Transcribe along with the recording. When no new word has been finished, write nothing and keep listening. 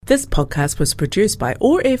This podcast was produced by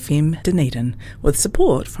OAR FM Dunedin with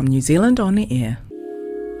support from New Zealand On Air.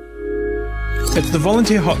 It's the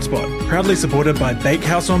Volunteer Hotspot, proudly supported by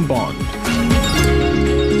Bakehouse on Bond.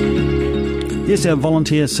 Yes, our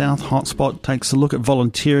Volunteer South Hotspot takes a look at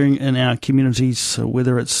volunteering in our communities,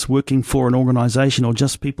 whether it's working for an organisation or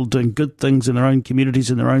just people doing good things in their own communities,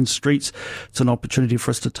 in their own streets. It's an opportunity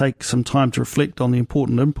for us to take some time to reflect on the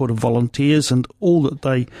important input of volunteers and all that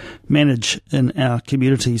they manage in our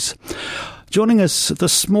communities. Joining us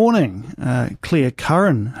this morning, Claire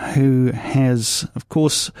Curran, who has, of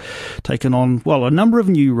course, taken on, a number of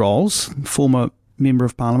new roles, former Member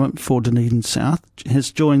of Parliament for Dunedin South,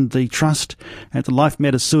 has joined the trust at the Life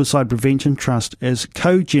Matters Suicide Prevention Trust as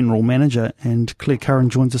Co-General Manager, and Claire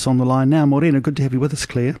Curran joins us on the line now. Morena, good to have you with us,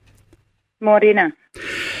 Claire. Morena.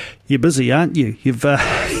 You're busy, aren't you? You've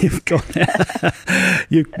got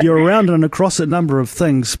you're around and across a number of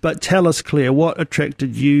things, but tell us, Claire, what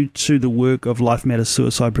attracted you to the work of Life Matters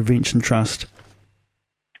Suicide Prevention Trust?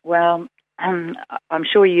 Well, I'm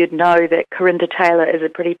sure you'd know that Corinda Taylor is a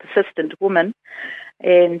pretty persistent woman,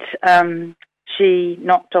 and she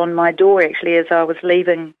knocked on my door actually as I was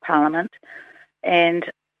leaving Parliament and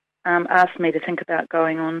asked me to think about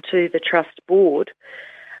going on to the Trust board,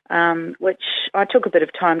 which I took a bit of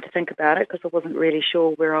time to think about it because I wasn't really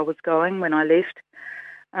sure where I was going when I left.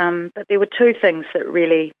 But there were two things that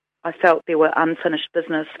really I felt there were unfinished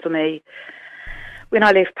business for me when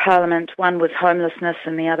I left Parliament. One was homelessness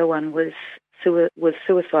and the other one was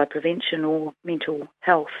suicide prevention or mental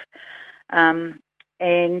health.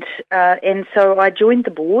 And so I joined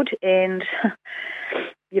the board, and,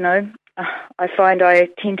 I find I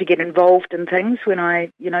tend to get involved in things when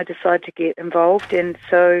I, decide to get involved. And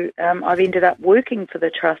so I've ended up working for the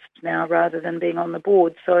Trust now rather than being on the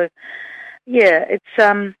board. So, yeah,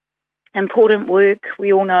 it's important work.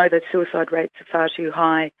 We all know that suicide rates are far too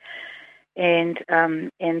high, and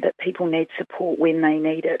that people need support when they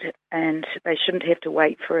need it, and they shouldn't have to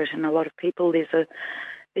wait for it. And a lot of people,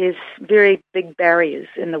 there's very big barriers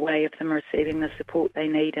in the way of them receiving the support they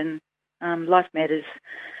need, and Life Matters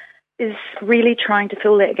is really trying to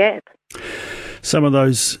fill that gap. Some of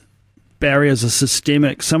those barriers are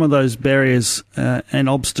systemic. Some of those barriers and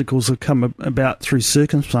obstacles have come about through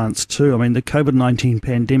circumstance too. I mean, the COVID-19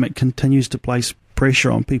 pandemic continues to place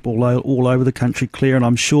pressure on people all over the country, Claire, and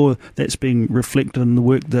I'm sure that's being reflected in the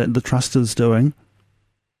work that the Trust is doing.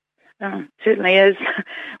 Certainly is.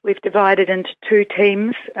 We've divided into two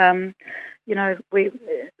teams. We,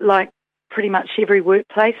 like pretty much every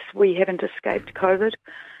workplace, we haven't escaped COVID,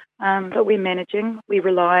 but we're managing. We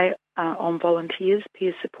rely on volunteers,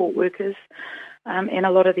 peer support workers, and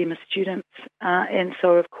a lot of them are students. And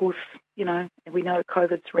so, of course, we know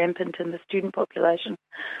COVID's rampant in the student population.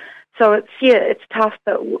 So it's tough,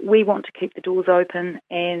 but we want to keep the doors open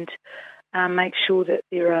and make sure that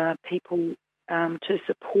there are people to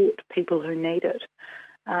support people who need it,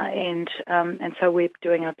 and so we're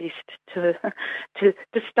doing our best to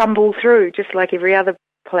stumble through, just like every other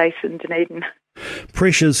place in Dunedin.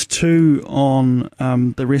 Pressures too on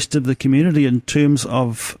the rest of the community in terms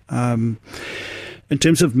of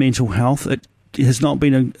mental health. It has not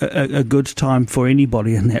been a good time for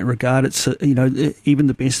anybody in that regard. It's even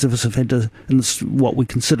the best of us have had to, and what we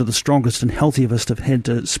consider the strongest and healthiest, have had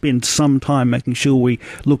to spend some time making sure we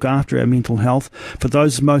look after our mental health. For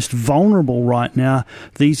those most vulnerable right now,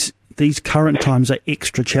 these current times are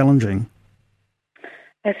extra challenging.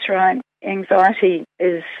 That's right. Anxiety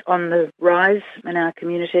is on the rise in our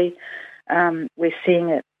community. We're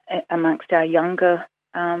seeing it amongst our younger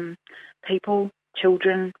people,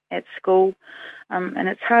 children at school, and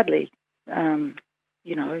it's hardly, a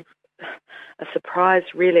surprise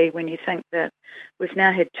really when you think that we've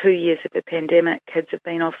now had 2 years of the pandemic. Kids have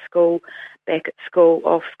been off school, back at school,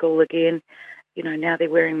 off school again. Now they're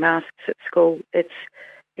wearing masks at school.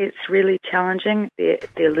 It's really challenging.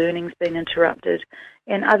 Their learning's been interrupted,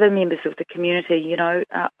 and other members of the community, are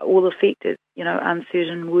all affected.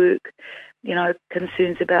 Uncertain work,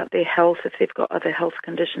 concerns about their health if they've got other health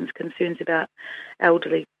conditions, concerns about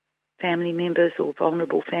elderly family members or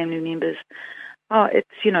vulnerable family members.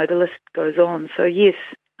 The list goes on. So yes,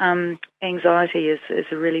 anxiety is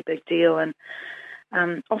a really big deal, and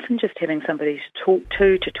often just having somebody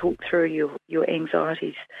to talk through your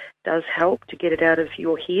anxieties does help to get it out of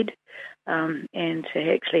your head, and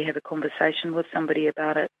to actually have a conversation with somebody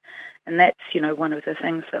about it. And that's, one of the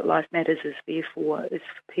things that Life Matters is there for, is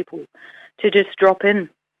for people to just drop in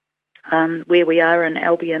where we are in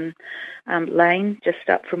Albion Lane, just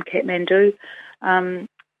up from Kathmandu, and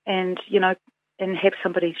have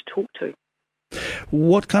somebody to talk to.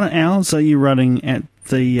 What kind of hours are you running at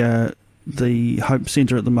the the Hope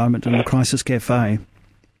Centre at the moment and the Crisis Cafe?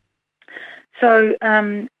 So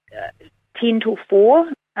 10 till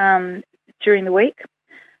 4 during the week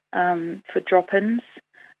for drop-ins.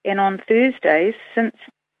 And on Thursdays, since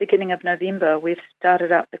beginning of November, we've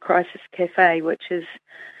started up the Crisis Cafe, which is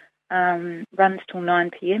runs till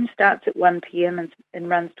 9 p.m, starts at 1 p.m. and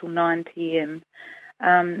runs till 9 p.m.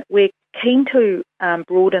 We're keen to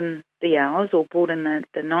broaden the hours or broaden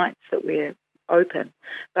the nights that we're open,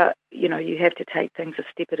 but, you know, you have to take things a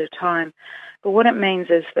step at a time. But what it means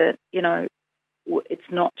is that, you know, it's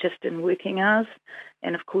not just in working hours,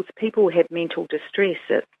 and of course people have mental distress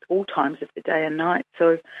at all times of the day and night,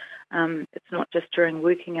 so it's not just during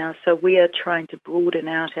working hours. So we are trying to broaden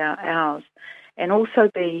out our hours and also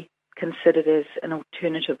be considered as an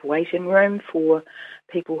alternative waiting room for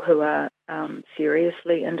people who are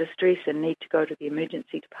seriously in distress and need to go to the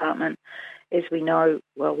emergency department. As we know,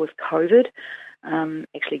 well, with COVID,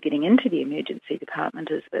 actually getting into the emergency department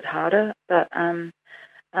is a bit harder, but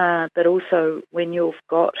also when you've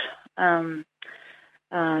got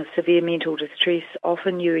severe mental distress,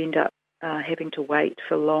 often you end up having to wait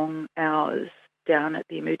for long hours down at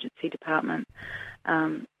the emergency department,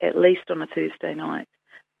 at least on a Thursday night.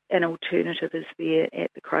 An alternative is there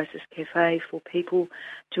at the Crisis Cafe for people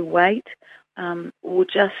to wait, or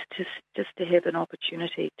just to have an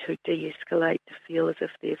opportunity to de-escalate, to feel as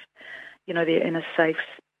if they're in a safe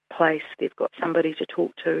place. They've got somebody to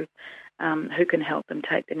talk to who can help them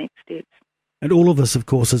take the next steps. And all of this, of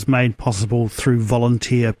course, is made possible through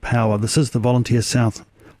volunteer power. This is the Volunteer South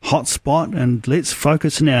hotspot, and let's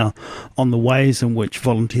focus now on the ways in which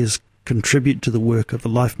volunteers contribute to the work of the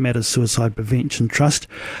Life Matters Suicide Prevention Trust.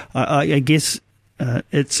 I guess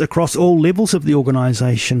it's across all levels of the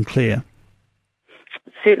organisation, Claire.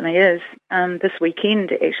 It certainly is. This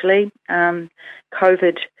weekend, actually,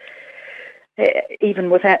 COVID. Even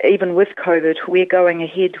with COVID, we're going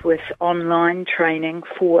ahead with online training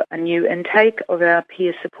for a new intake of our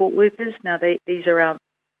peer support workers. Now, these are our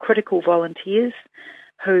critical volunteers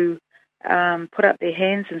who put up their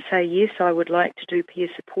hands and say, yes, I would like to do peer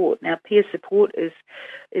support. Now, peer support is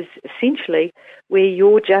essentially where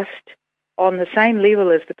you're just on the same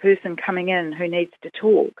level as the person coming in who needs to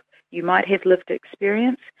talk. You might have lived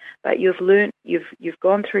experience, but you've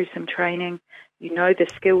gone through some training. You know the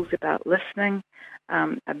skills about listening,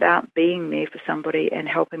 about being there for somebody and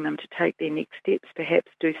helping them to take their next steps, perhaps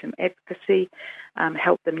do some advocacy,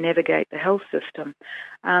 help them navigate the health system.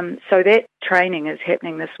 So that training is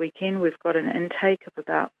happening this weekend. We've got an intake of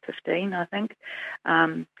about 15, I think.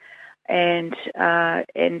 And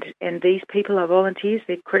these people are volunteers.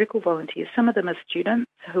 They're critical volunteers. Some of them are students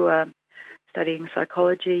who are studying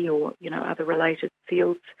psychology or, other related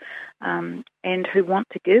fields, and who want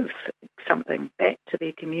to give something back to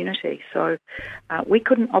their community. So we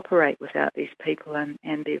couldn't operate without these people, and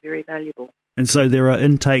they're very valuable. And so there are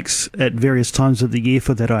intakes at various times of the year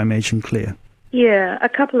for that, I imagine, Claire? Yeah, a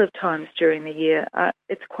couple of times during the year.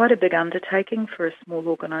 It's quite a big undertaking for a small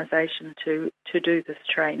organisation to do this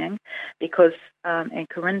training because, and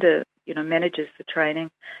Corinda, manages the training,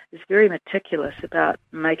 is very meticulous about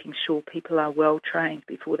making sure people are well trained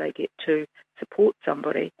before they get to support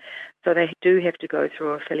somebody. So they do have to go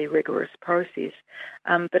through a fairly rigorous process.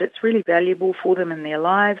 But it's really valuable for them in their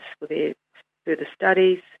lives, for their further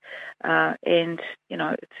studies, and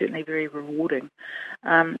it's certainly very rewarding.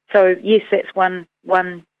 So yes, that's one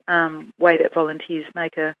way that volunteers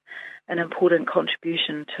make an important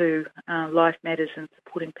contribution to Life Matters and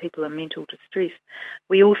supporting people in mental distress.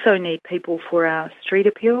 We also need people for our street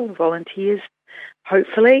appeal, volunteers.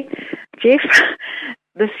 Hopefully, Jeff,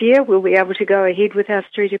 this year we'll be able to go ahead with our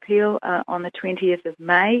street appeal on the 20th of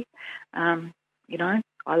May.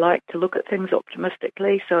 I like to look at things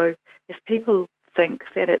optimistically, so if people think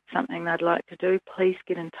that it's something they'd like to do, please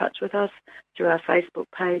get in touch with us through our Facebook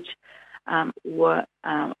page or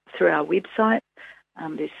through our website.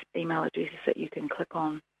 There's email addresses that you can click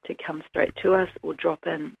on to come straight to us, or drop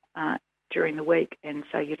in during the week and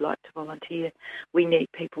say you'd like to volunteer. We need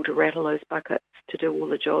people to rattle those buckets to do all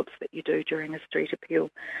the jobs that you do during a street appeal.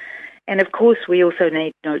 And of course, we also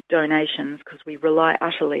need donations because we rely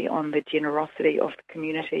utterly on the generosity of the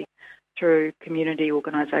community through community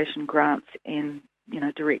organisation grants and,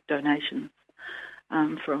 direct donations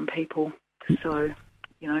from people. So,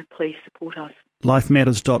 please support us.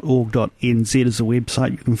 lifematters.org.nz is a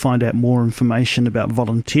website. You can find out more information about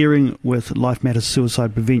volunteering with Life Matters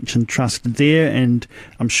Suicide Prevention Trust there, and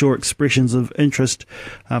I'm sure expressions of interest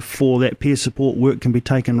for that peer support work can be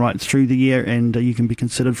taken right through the year, and you can be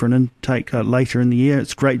considered for an intake later in the year.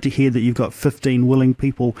 It's great to hear that you've got 15 willing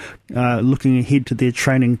people looking ahead to their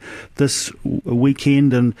training this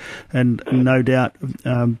weekend, and no doubt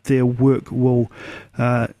their work will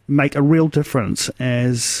make a real difference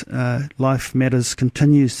as Life Matters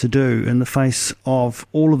continues to do in the face of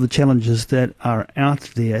all of the challenges that are out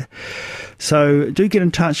there. So do get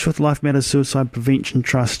in touch with Life Matters Suicide Prevention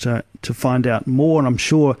Trust to find out more, and I'm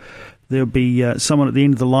sure there'll be someone at the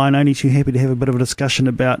end of the line only too happy to have a bit of a discussion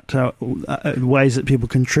about ways that people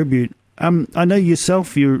contribute. I know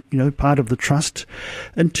yourself, you're part of the trust.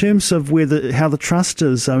 In terms of how the trust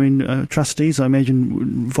is, I mean, trustees, I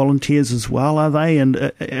imagine volunteers as well, are they?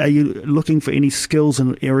 And are you looking for any skills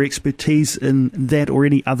or expertise in that or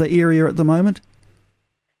any other area at the moment?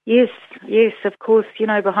 Yes, of course.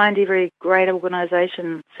 Behind every great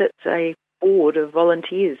organisation sits a board of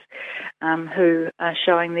volunteers who are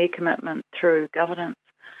showing their commitment through governance.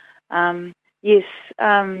 Because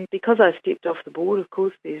I stepped off the board, of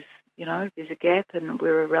course, there's a gap, and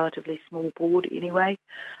we're a relatively small board anyway.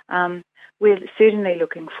 We're certainly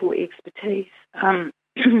looking for expertise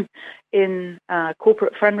in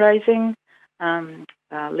corporate fundraising,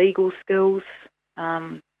 legal skills,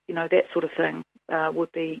 that sort of thing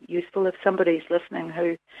would be useful. If somebody's listening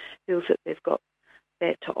who feels that they've got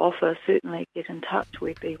that to offer, certainly get in touch.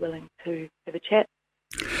 We'd be willing to have a chat.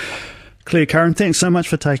 Claire Curran, thanks so much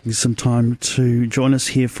for taking some time to join us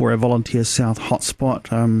here for our Volunteer South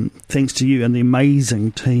Hotspot. Thanks to you and the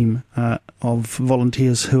amazing team of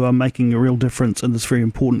volunteers who are making a real difference in this very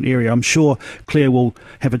important area. I'm sure Claire will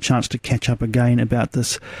have a chance to catch up again about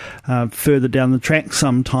this further down the track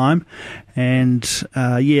sometime. And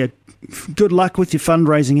good luck with your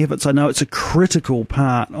fundraising efforts. I know it's a critical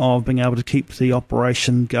part of being able to keep the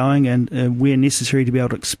operation going, and where necessary to be able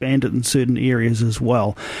to expand it in certain areas as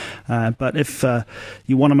well. But if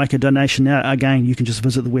you want to make a donation now, again, you can just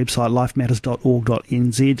visit the website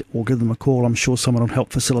lifematters.org.nz or give them a call. I'm sure someone will help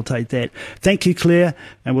facilitate that. Thank you, Claire,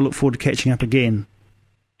 and we'll look forward to catching up again.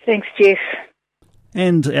 Thanks, Jeff.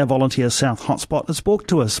 And our Volunteer South Hotspot is brought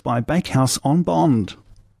to us by Bakehouse on Bond.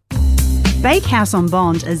 Bakehouse on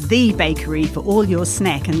Bond is the bakery for all your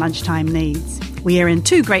snack and lunchtime needs. We are in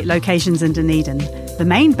 2 great locations in Dunedin, the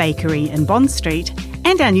main bakery in Bond Street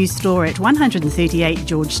and our new store at 138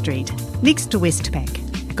 George Street, next to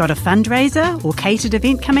Westpac. Got a fundraiser or catered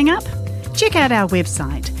event coming up? Check out our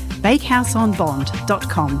website,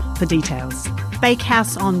 bakehouseonbond.com for details.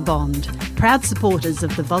 Bakehouse on Bond, proud supporters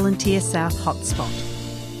of the Volunteer South Hotspot.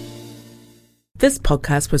 This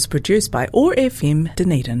podcast was produced by OAR FM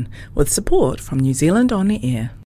Dunedin with support from New Zealand On the Air.